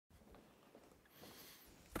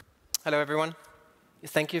Hello, everyone.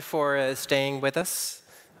 Thank you for staying with us.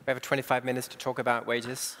 We have 25 minutes to talk about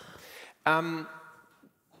wages. 10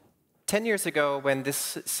 years ago, when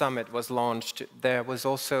this summit was launched, there was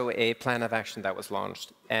also a plan of action that was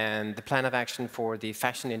launched. And the plan of action for the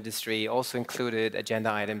fashion industry also included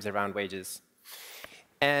agenda items around wages.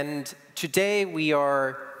 And today, we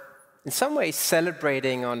are, in some ways,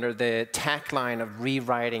 celebrating under the tagline of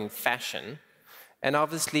rewriting fashion. And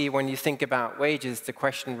obviously, when you think about wages, the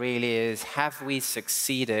question really is, have we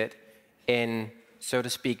succeeded in, so to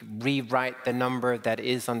speak, rewrite the number that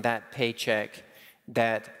is on that paycheck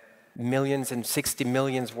that millions and 60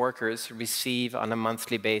 million workers receive on a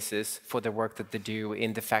monthly basis for the work that they do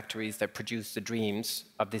in the factories that produce the dreams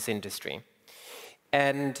of this industry?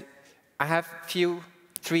 And I have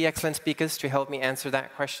three excellent speakers to help me answer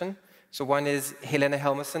that question. So one is Helena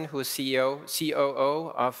Helmersson, who is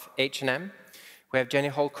COO of H&M. We have Jenny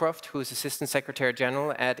Holdcroft, who is Assistant Secretary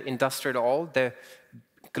General at Industrial, the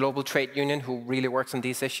global trade union who really works on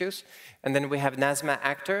these issues. And then we have Nazma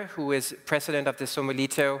Akter, who is President of the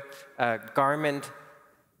Sommilito Garments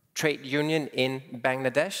Trade Union in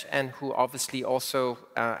Bangladesh, and who obviously also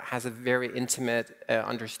has a very intimate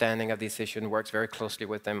understanding of these issues and works very closely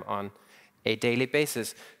with them on a daily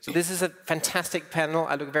basis. So this is a fantastic panel.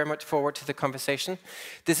 I look very much forward to the conversation.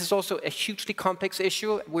 This is also a hugely complex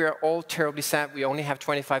issue. We're all terribly sad we only have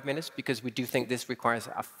 25 minutes because we do think this requires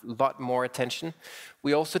a lot more attention.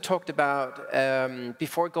 We also talked about,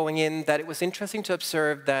 before going in, that it was interesting to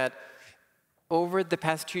observe that over the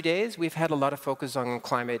past 2 days, we've had a lot of focus on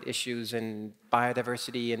climate issues and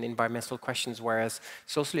biodiversity and environmental questions, whereas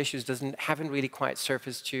social issues haven't really quite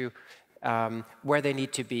surfaced to where they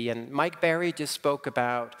need to be. And Mike Barry just spoke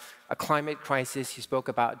about a climate crisis, he spoke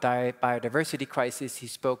about biodiversity crisis, he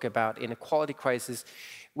spoke about inequality crisis.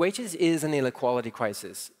 Wages is an inequality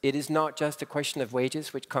crisis. It is not just a question of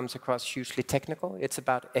wages, which comes across hugely technical. It's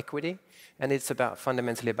about equity, and it's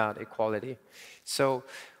fundamentally about equality. So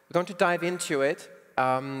we're going to dive into it,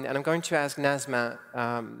 and I'm going to ask Nazma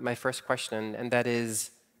my first question, and that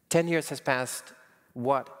is, 10 years has passed,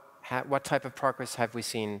 what type of progress have we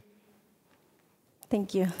seen?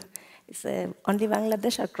 Thank you. It's only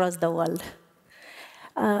Bangladesh across the world.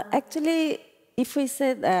 Actually, if we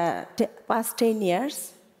say past 10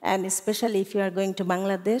 years, and especially if you are going to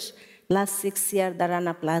Bangladesh, last 6 years, the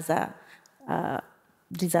Rana Plaza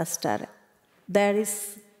disaster,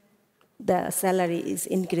 the salary is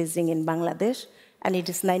increasing in Bangladesh, and it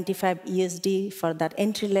is 95 USD for that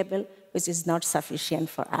entry level, which is not sufficient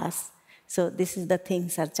for us. So this is the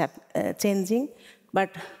things are changing.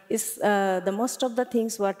 But the most of the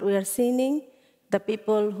things what we are seeing, the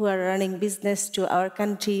people who are running business to our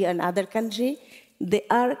country and other country, they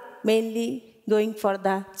are mainly going for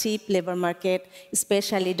the cheap labor market,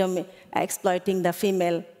 especially exploiting the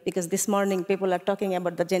female, because this morning people are talking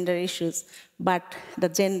about the gender issues, but the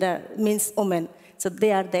gender means women. So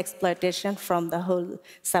they are the exploitation from the whole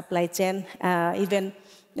supply chain. I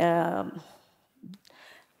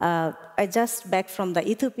just back from the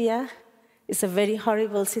Ethiopia. It's a very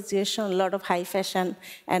horrible situation, a lot of high fashion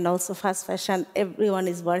and also fast fashion. Everyone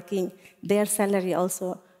is working. Their salary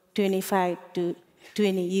also 25 to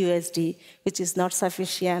 20 USD, which is not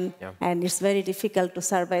sufficient. Yeah. And it's very difficult to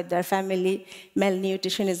survive their family.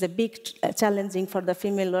 Malnutrition is a big challenging for the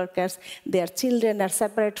female workers. Their children are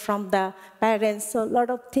separate from the parents. So a lot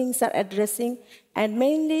of things are addressing. And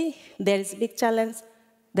mainly, there is a big challenge.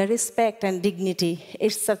 The respect and dignity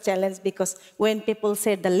is a challenge because when people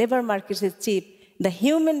say the labor market is cheap, the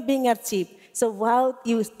human beings are cheap. So how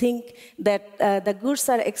you think that the goods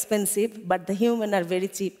are expensive, but the human are very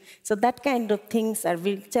cheap? So that kind of things are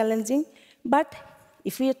very challenging. But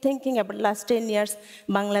if we are thinking about last 10 years,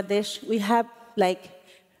 Bangladesh, we have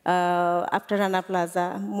after Rana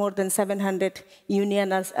Plaza, more than 700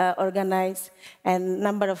 unions are organized, and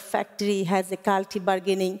number of factory has a collective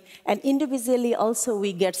bargaining, and individually also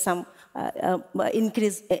we get some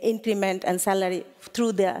increment and salary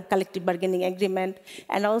through the collective bargaining agreement.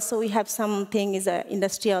 And also we have something is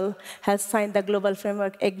industrial has signed the global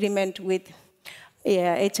framework agreement with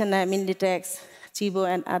H&M, Inditex, Chibo,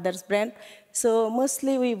 and others brand. So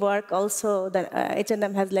mostly we work also, the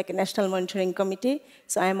H&M has like a national monitoring committee,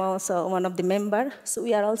 so I'm also one of the members. So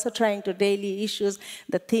we are also trying to daily issues,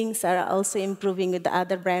 the things are also improving with the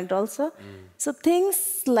other brand also. So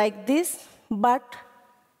things like this, but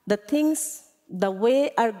the things, the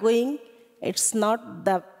way are going, it's not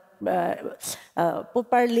the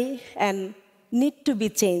properly and need to be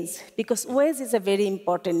changed because wage is a very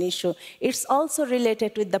important issue. It's also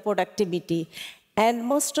related with the productivity. And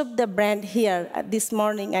most of the brand here, this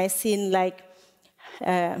morning I seen like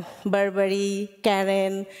Burberry,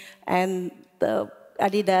 Karen, and the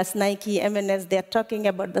Adidas, Nike, M&S, they're talking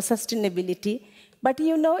about the sustainability. But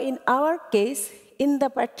you know, in our case, in the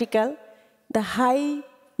practical, the high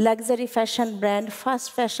luxury fashion brand,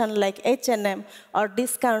 fast fashion like H&M, or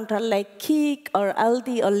discounter like Kik or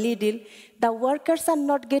Aldi or Lidl, the workers are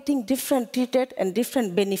not getting different treated and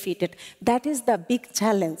different benefited. That is the big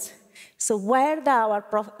challenge. So where our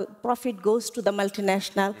profit goes to the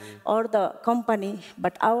multinational or the company,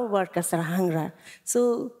 but our workers are hungry.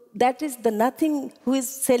 So that is the nothing who is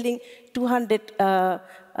selling 200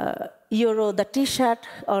 euro the T-shirt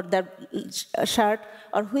or the shirt,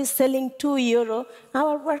 or who is selling 2 euro.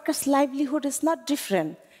 Our workers' livelihood is not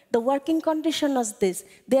different. The working condition is this.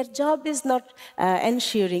 Their job is not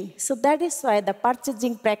ensuring. So that is why the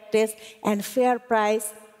purchasing practice and fair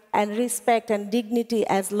price and respect and dignity,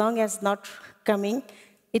 as long as not coming,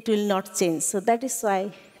 it will not change. So that is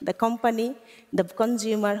why the company, the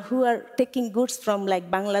consumer who are taking goods from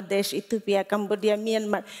like Bangladesh, Ethiopia, Cambodia,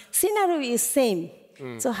 Myanmar, scenario is same.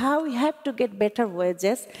 So how we have to get better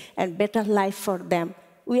wages and better life for them.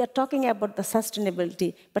 We are talking about the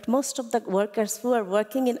sustainability, but most of the workers who are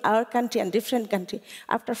working in our country and different country,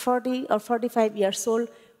 after 40 or 45 years old,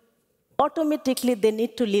 automatically they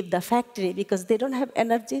need to leave the factory because they don't have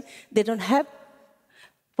energy, they don't have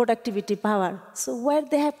productivity power. So where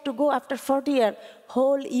they have to go after 40 years?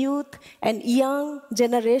 Whole youth and young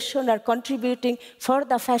generation are contributing for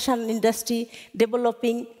the fashion industry,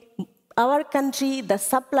 developing our country, the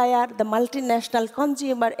supplier, the multinational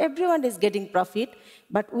consumer, everyone is getting profit,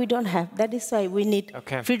 but we don't have. That is why we need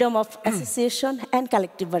freedom of association and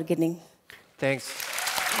collective bargaining. Thanks.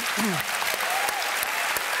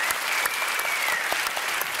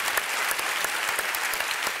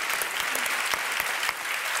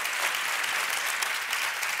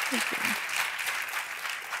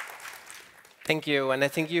 Thank you. And I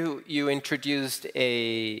think you introduced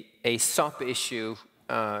a sub-issue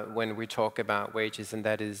when we talk about wages, and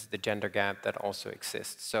that is the gender gap that also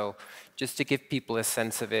exists. So just to give people a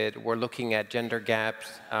sense of it, we're looking at gender gaps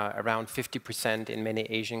around 50% in many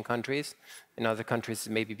Asian countries. In other countries,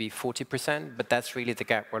 maybe be 40%, but that's really the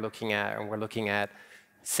gap we're looking at, and we're looking at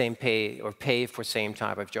same pay or pay for same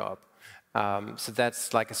type of job. So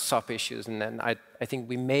that's like a sub-issue, and then I think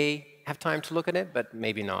we may have time to look at it, but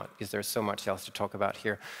maybe not, because there's so much else to talk about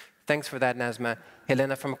here. Thanks for that, Nazma.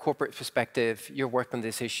 Helena, from a corporate perspective, you worked on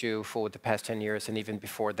this issue for the past 10 years and even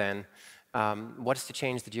before then. What is the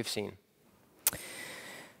change that you've seen?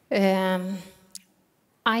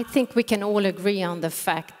 I think we can all agree on the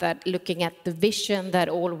fact that looking at the vision that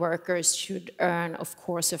all workers should earn, of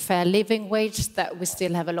course, a fair living wage, that we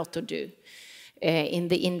still have a lot to do in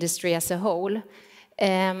the industry as a whole.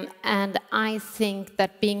 And I think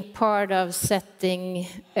that being part of setting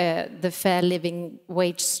the fair living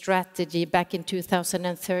wage strategy back in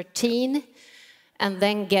 2013, and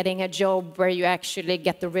then getting a job where you actually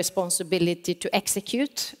get the responsibility to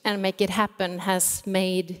execute and make it happen, has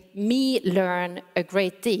made me learn a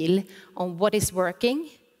great deal on what is working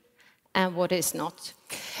and what is not.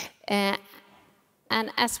 And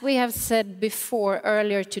as we have said before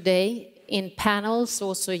earlier today, in panels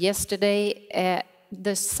also yesterday,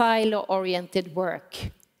 the silo-oriented work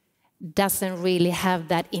doesn't really have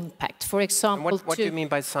that impact. For example, what do you mean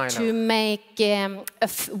by silo? To make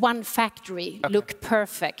one factory look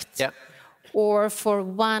perfect, or for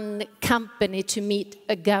one company to meet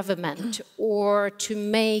a government, or to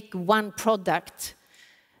make one product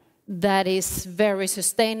that is very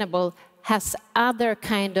sustainable, has other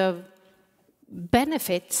kind of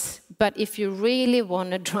benefits. But if you really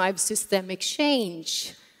want to drive systemic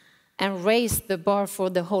change and raise the bar for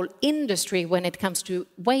the whole industry when it comes to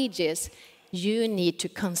wages, you need to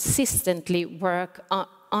consistently work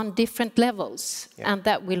on different levels, and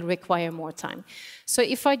that will require more time. So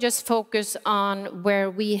if I just focus on where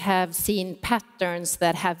we have seen patterns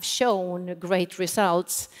that have shown great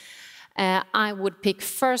results, I would pick,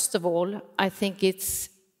 first of all, I think it's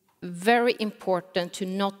very important to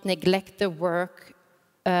not neglect the work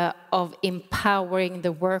of empowering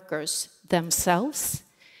the workers themselves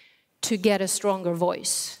to get a stronger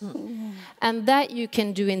voice. And that you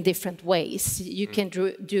can do in different ways. You can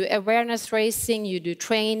do awareness raising, you do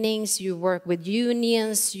trainings, you work with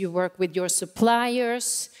unions, you work with your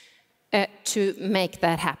suppliers to make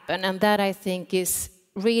that happen. And that, I think, is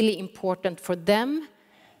really important for them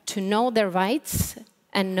to know their rights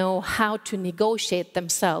and know how to negotiate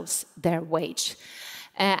themselves their wage.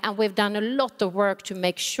 And we've done a lot of work to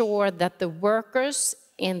make sure that the workers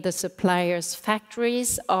in the suppliers'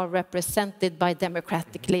 factories are represented by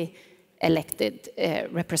democratically elected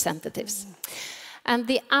representatives. And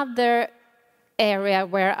the other area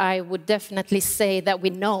where I would definitely say that we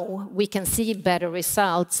know we can see better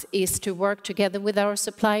results is to work together with our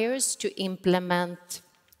suppliers to implement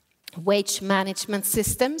wage management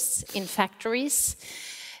systems in factories.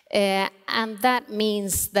 And that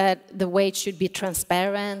means that the wage should be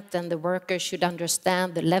transparent and the workers should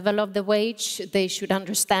understand the level of the wage. They should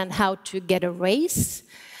understand how to get a raise.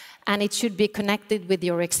 And it should be connected with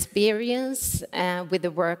your experience, with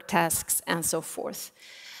the work tasks and so forth.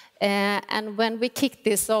 And when we kicked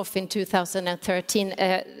this off in 2013,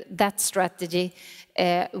 that strategy,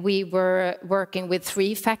 we were working with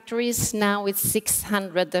 3 factories. Now it's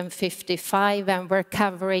 655, and we're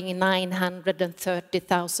covering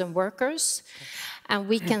 930,000 workers. And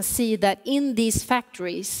we can see that in these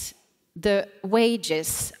factories, the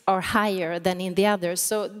wages are higher than in the others.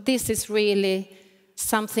 So this is really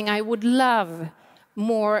something I would love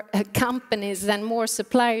more companies and more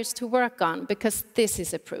suppliers to work on, because this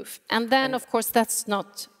is a proof. And then, of course, that's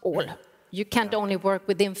not all. You can't only work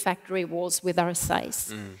within factory walls with our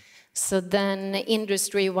size. So then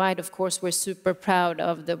industry-wide, of course, we're super proud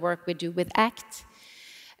of the work we do with ACT,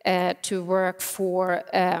 to work for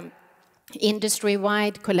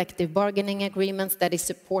industry-wide collective bargaining agreements that is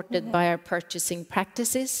supported by our purchasing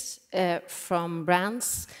practices from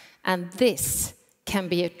brands. And this can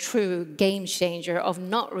be a true game changer of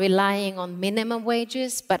not relying on minimum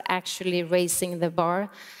wages, but actually raising the bar.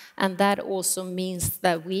 And that also means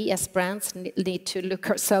that we as brands need to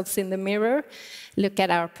look ourselves in the mirror, look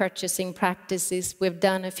at our purchasing practices. We've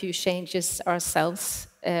done a few changes ourselves.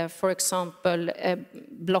 For example,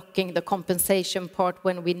 blocking the compensation part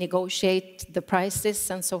when we negotiate the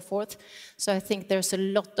prices and so forth. So I think there's a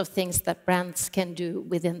lot of things that brands can do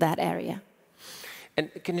within that area. And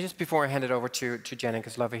can you just, before I hand it over to Jenny,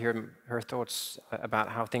 because I'd love to hear her thoughts about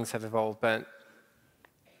how things have evolved, but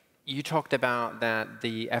you talked about that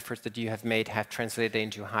the efforts that you have made have translated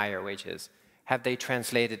into higher wages. Have they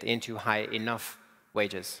translated into high enough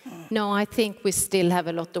wages? No, I think we still have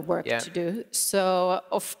a lot of work to do. So,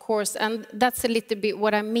 of course, and that's a little bit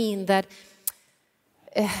what I mean, that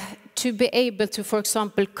to be able to, for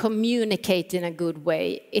example, communicate in a good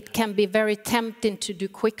way, it can be very tempting to do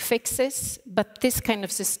quick fixes, but this kind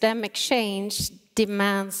of systemic change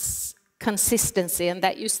demands consistency and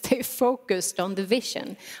that you stay focused on the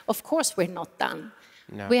vision. Of course, we're not done.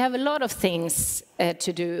 No. We have a lot of things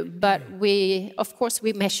to do, but of course,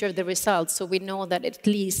 we measure the results, so we know that at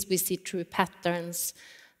least we see true patterns,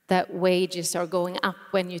 that wages are going up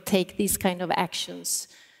when you take these kind of actions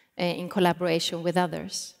in collaboration with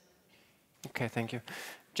others. Okay, thank you.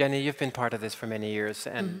 Jenny, you've been part of this for many years,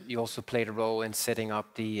 and you also played a role in setting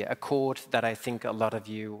up the accord that I think a lot of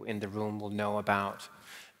you in the room will know about.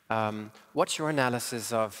 What's your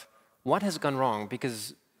analysis of what has gone wrong?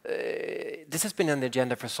 Because this has been on the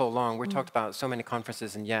agenda for so long. We've talked about so many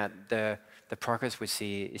conferences, and yet the progress we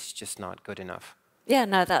see is just not good enough. Yeah,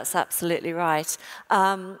 no, that's absolutely right.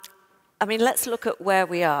 I mean, let's look at where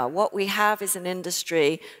we are. What we have is an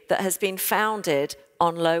industry that has been founded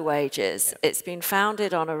on low wages. It's been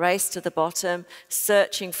founded on a race to the bottom,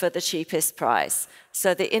 searching for the cheapest price.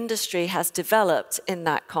 So the industry has developed in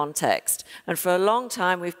that context. And for a long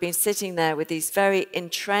time, we've been sitting there with these very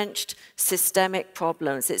entrenched systemic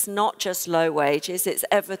problems. It's not just low wages, it's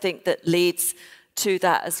everything that leads to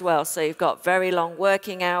that as well. So you've got very long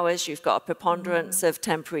working hours, you've got a preponderance of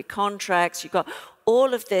temporary contracts, you've got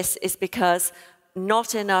all of this is because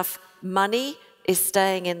not enough money is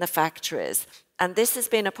staying in the factories. And this has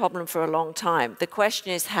been a problem for a long time. The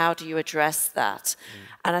question is, how do you address that?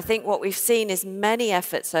 And I think what we've seen is many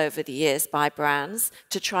efforts over the years by brands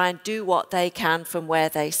to try and do what they can from where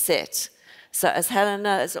they sit. So as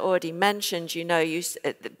Helena has already mentioned, you know,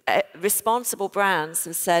 responsible brands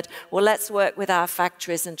have said, well, let's work with our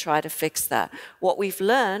factories and try to fix that. What we've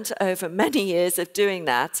learned over many years of doing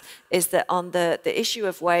that is that on the issue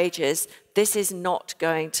of wages, this is not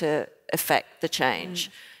going to affect the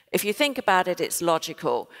change. If you think about it, it's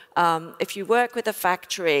logical. If you work with a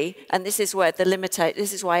factory, and this is where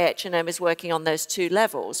this is why H&M is working on those two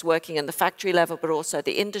levels, working on the factory level, but also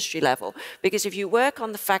the industry level. Because if you work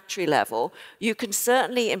on the factory level, you can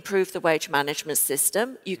certainly improve the wage management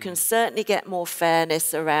system. You can certainly get more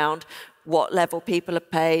fairness around what level people are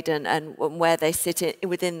paid and where they sit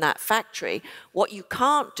within that factory. What you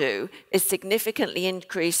can't do is significantly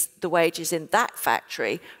increase the wages in that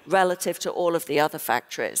factory relative to all of the other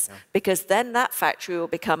factories, because then that factory will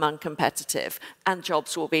become uncompetitive and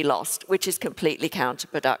jobs will be lost, which is completely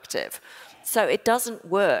counterproductive. So it doesn't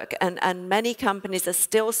work, and many companies are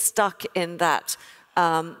still stuck in that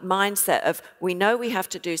mindset of, we know we have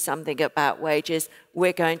to do something about wages,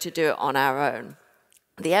 we're going to do it on our own.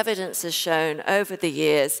 the evidence has shown over the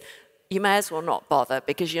years, you may as well not bother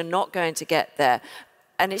because you're not going to get there.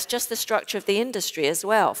 And it's just the structure of the industry as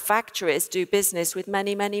well. Factories do business with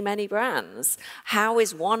many, many, many brands. How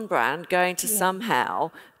is one brand going to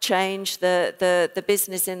somehow change the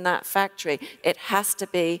business in that factory? It has to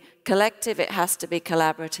be collective, it has to be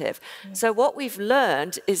collaborative. So what we've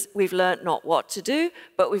learned is we've learned not what to do,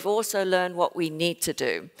 but we've also learned what we need to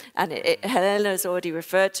do. And Helena has already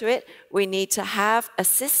referred to it. We need to have a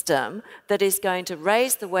system that is going to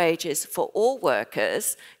raise the wages for all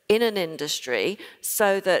workers in an industry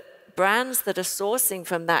so that brands that are sourcing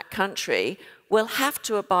from that country will have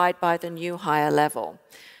to abide by the new higher level.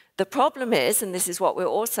 The problem is, and this is what we're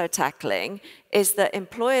also tackling, is that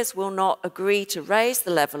employers will not agree to raise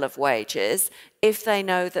the level of wages if they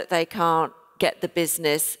know that they can't get the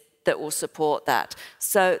business that will support that.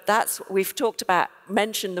 So that's, we've talked about,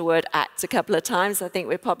 mentioned the word ACT a couple of times. I think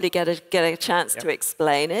we'll probably get a chance to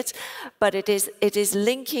explain it. But it is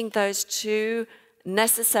linking those two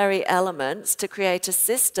necessary elements to create a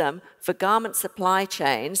system for garment supply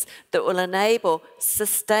chains that will enable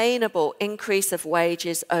sustainable increase of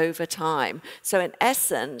wages over time. So in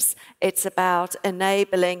essence, it's about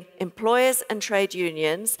enabling employers and trade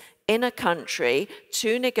unions in a country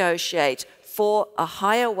to negotiate for a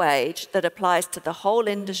higher wage that applies to the whole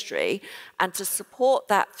industry and to support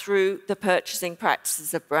that through the purchasing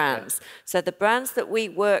practices of brands. So the brands that we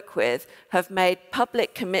work with have made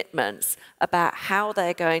public commitments about how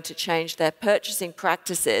they're going to change their purchasing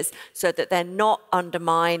practices so that they're not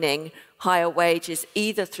undermining higher wages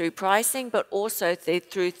either through pricing but also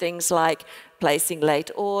through things like placing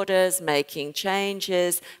late orders, making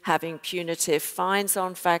changes, having punitive fines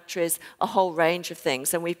on factories, a whole range of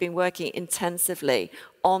things. And we've been working intensively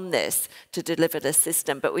on this to deliver the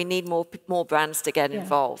system, but we need more brands to get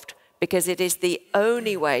involved because it is the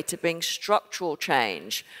only way to bring structural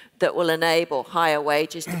change that will enable higher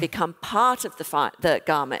wages to become part of the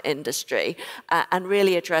garment industry and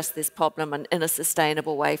really address this problem in a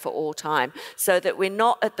sustainable way for all time, so that we're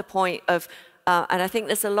not at the point of and I think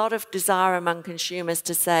there's a lot of desire among consumers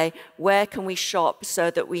to say, where can we shop so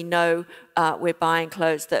that we know we're buying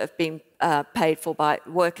clothes that have been paid for by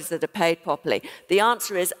workers that are paid properly? The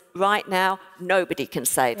answer is, right now, nobody can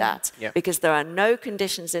say that because there are no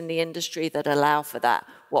conditions in the industry that allow for that.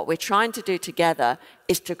 What we're trying to do together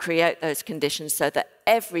is to create those conditions so that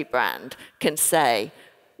every brand can say,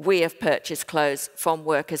 we have purchased clothes from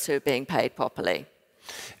workers who are being paid properly.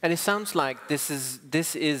 And it sounds like this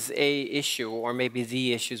is a issue, or maybe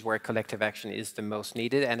the issues where collective action is the most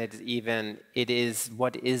needed, and it is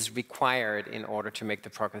what is required in order to make the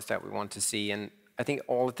progress that we want to see. And I think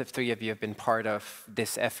all of the three of you have been part of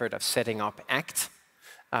this effort of setting up ACT.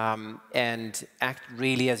 And ACT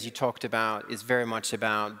really, as you talked about, is very much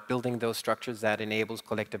about building those structures that enables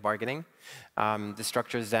collective bargaining, the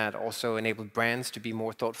structures that also enable brands to be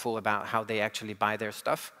more thoughtful about how they actually buy their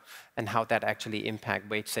stuff and how that actually impact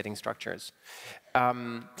wage-setting structures.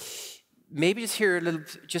 Maybe just hear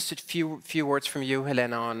just a few words from you,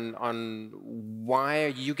 Helena, on why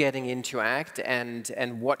are you getting into ACT,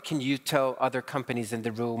 and what can you tell other companies in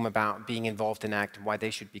the room about being involved in ACT, why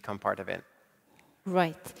they should become part of it?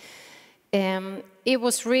 Right. It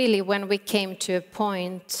was really when we came to a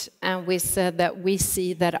point and we said that we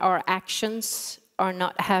see that our actions are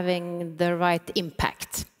not having the right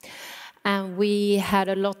impact. And we had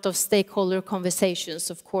a lot of stakeholder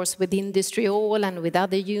conversations, of course, with industry all and with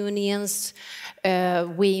other unions.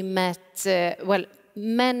 We met,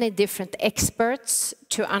 many different experts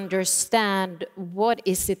to understand what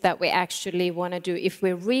is it that we actually want to do. If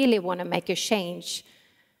we really want to make a change,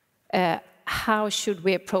 how should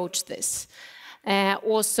we approach this?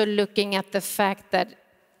 Also looking at the fact that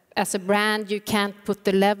as a brand, you can't put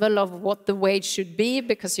the level of what the wage should be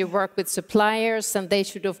because you work with suppliers, and they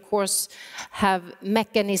should, of course, have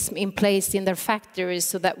mechanisms in place in their factories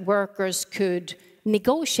so that workers could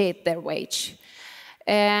negotiate their wage.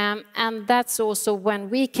 And that's also when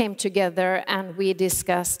we came together and we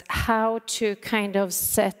discussed how to kind of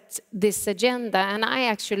set this agenda. And I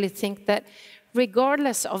actually think that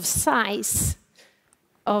regardless of size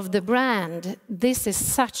of the brand, this is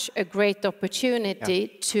such a great opportunity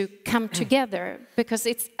to come together, because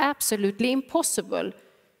it's absolutely impossible.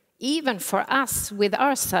 Even for us, with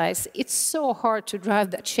our size, it's so hard to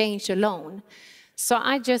drive that change alone. So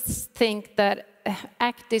I just think that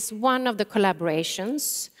ACT is one of the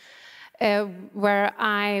collaborations where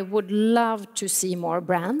I would love to see more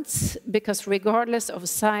brands, because regardless of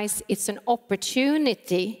size, it's an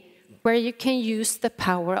opportunity where you can use the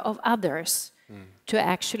power of others to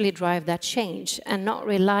actually drive that change and not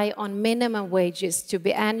rely on minimum wages to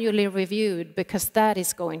be annually reviewed, because that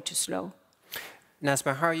is going to slow.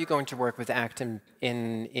 Nazma, how are you going to work with ACT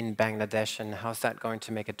in Bangladesh, and how's that going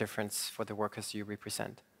to make a difference for the workers you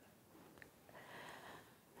represent?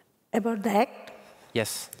 About the ACT?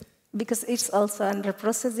 Yes. Because it's also under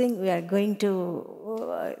processing, we are going to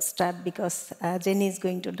start, because Jenny is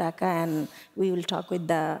going to Dhaka, and we will talk with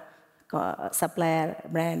the supplier,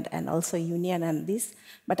 brand, and also union and this.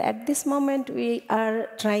 But at this moment, we are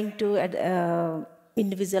trying to at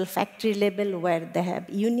individual factory level where they have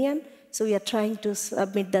union. So we are trying to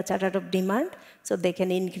submit the charter of demand so they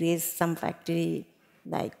can increase some factory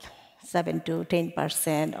like 7 to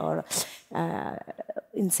 10% or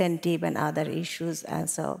incentive and other issues, and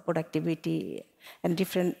so productivity and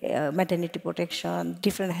different maternity protection,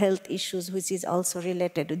 different health issues, which is also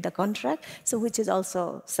related with the contract, so which is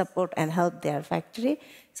also support and help their factory.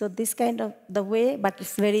 So this kind of the way, but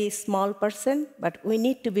it's very small percent, but we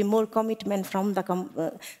need to be more commitment from the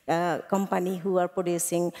company who are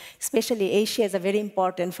producing, especially Asia is very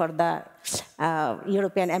important for the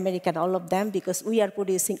European, American, all of them, because we are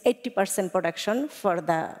producing 80% production for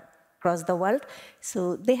the across the world.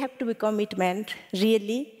 So they have to be commitment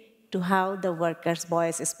really to how the workers'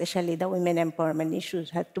 voice, especially the women empowerment issues,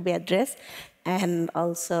 have to be addressed. And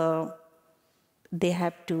also they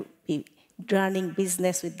have to be running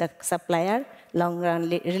business with the supplier, long-run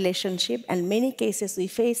relationship. And many cases we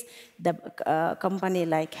face the company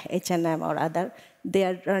like H&M or other, they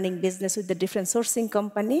are running business with the different sourcing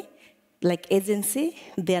company, like agency.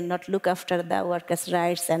 They are not look after the workers'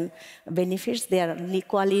 rights and benefits. They are only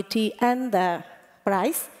quality and the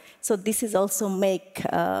price. So this is also make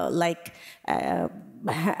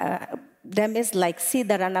damage, like see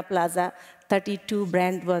the Rana Plaza, 32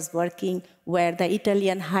 brand was working, where the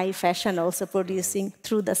Italian high fashion also producing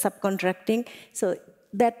through the subcontracting. So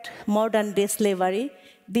that modern day slavery,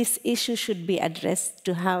 this issue should be addressed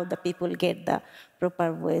to how the people get the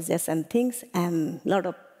proper wages and things, and a lot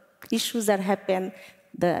of issues that happen,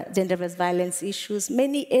 the gender-based violence issues,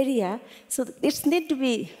 many areas. So it needs to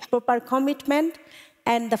be proper commitment,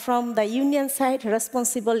 and from the union side,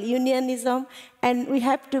 responsible unionism, and we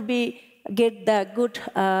have to get the good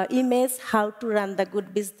image, how to run the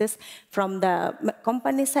good business from the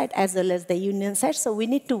company side as well as the union side. So we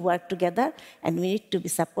need to work together, and we need to be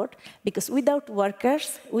support, because without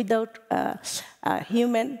workers, without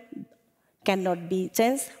human, cannot be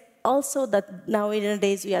changed. Also, that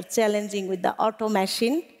nowadays we are challenging with the auto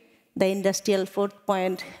machine, the industrial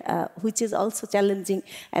 4.0, which is also challenging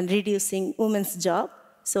and reducing women's job.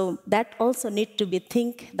 So that also need to be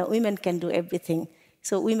think the women can do everything.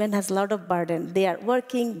 So women has a lot of burden. They are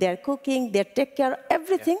working, they are cooking, they take care of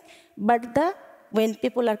everything. Yeah. But when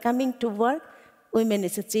people are coming to work, women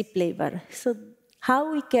is a cheap labor. So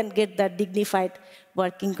how we can get that dignified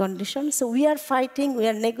working conditions? So we are fighting, we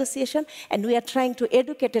are negotiation, and we are trying to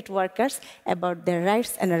educate workers about their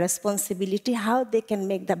rights and responsibility, how they can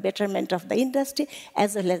make the betterment of the industry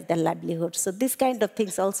as well as their livelihood. So this kind of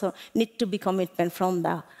things also need to be commitment from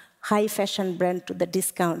the high fashion brand to the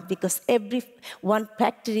discount, because every one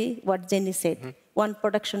factory, what Jenny said, one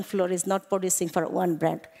production floor is not producing for one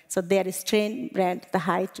brand. So there is train brand, the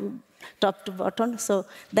high to top to bottom, so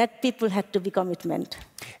that people have to be commitment.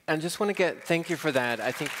 And I just want to thank you for that.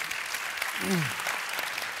 I think,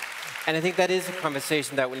 and I think that is a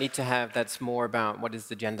conversation that we need to have that's more about what is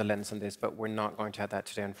the gender lens on this, but we're not going to have that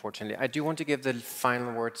today, unfortunately. I do want to give the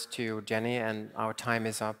final words to Jenny, and our time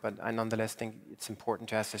is up, but I nonetheless think it's important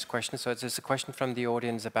to ask this question. So it's just a question from the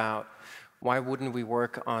audience about why wouldn't we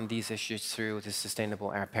work on these issues through the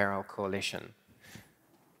Sustainable Apparel Coalition?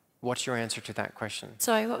 What's your answer to that question?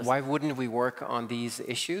 Sorry, what was Why wouldn't we work on these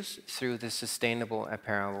issues through the Sustainable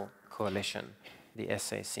Apparel Coalition, the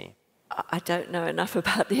SAC? I don't know enough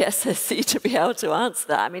about the SSC to be able to answer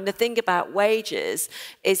that. I mean, the thing about wages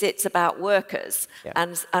is it's about workers,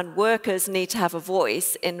 yeah. and workers need to have a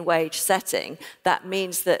voice in wage setting. That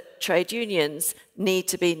means that trade unions need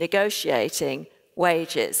to be negotiating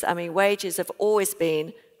wages. I mean, wages have always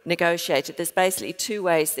been negotiated. There's basically two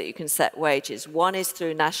ways that you can set wages. One is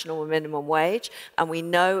through national minimum wage, and we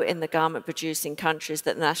know in the garment producing countries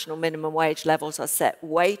that national minimum wage levels are set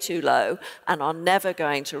way too low and are never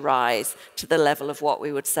going to rise to the level of what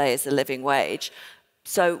we would say is a living wage.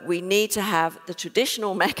 So we need to have the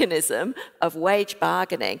traditional mechanism of wage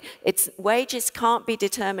bargaining. Wages can't be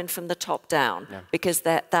determined from the top down, because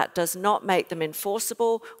that does not make them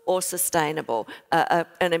enforceable or sustainable.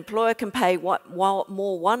 An employer can pay more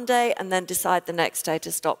one day and then decide the next day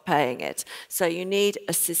to stop paying it. So you need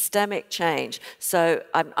a systemic change. So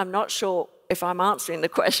I'm not sure if I'm answering the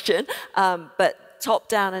question, but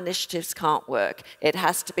top-down initiatives can't work. It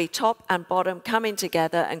has to be top and bottom coming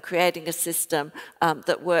together and creating a system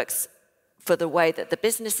that works for the way that the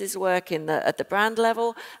businesses work at the brand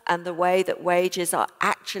level and the way that wages are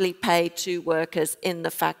actually paid to workers in the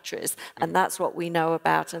factories. And that's what we know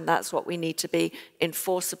about, and that's what we need to be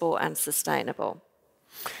enforceable and sustainable.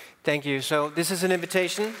 Thank you. So this is an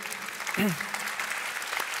invitation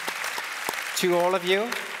to all of you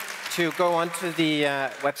to go onto the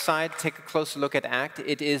website, take a closer look at ACT.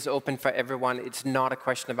 It is open for everyone. It's not a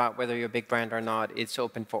question about whether you're a big brand or not. It's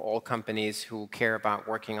open for all companies who care about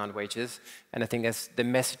working on wages. And I think that's the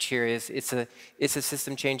message here is it's a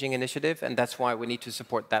system-changing initiative, and that's why we need to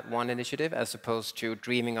support that one initiative as opposed to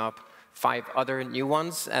dreaming up 5 other new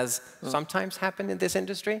ones, as sometimes happen in this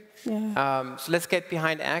industry. Yeah. So let's get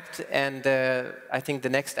behind ACT, and I think the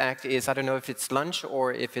next act is, I don't know if it's lunch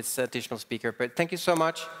or if it's additional speaker, but thank you so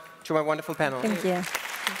much to my wonderful panel. Thank you.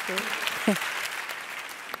 Thank you.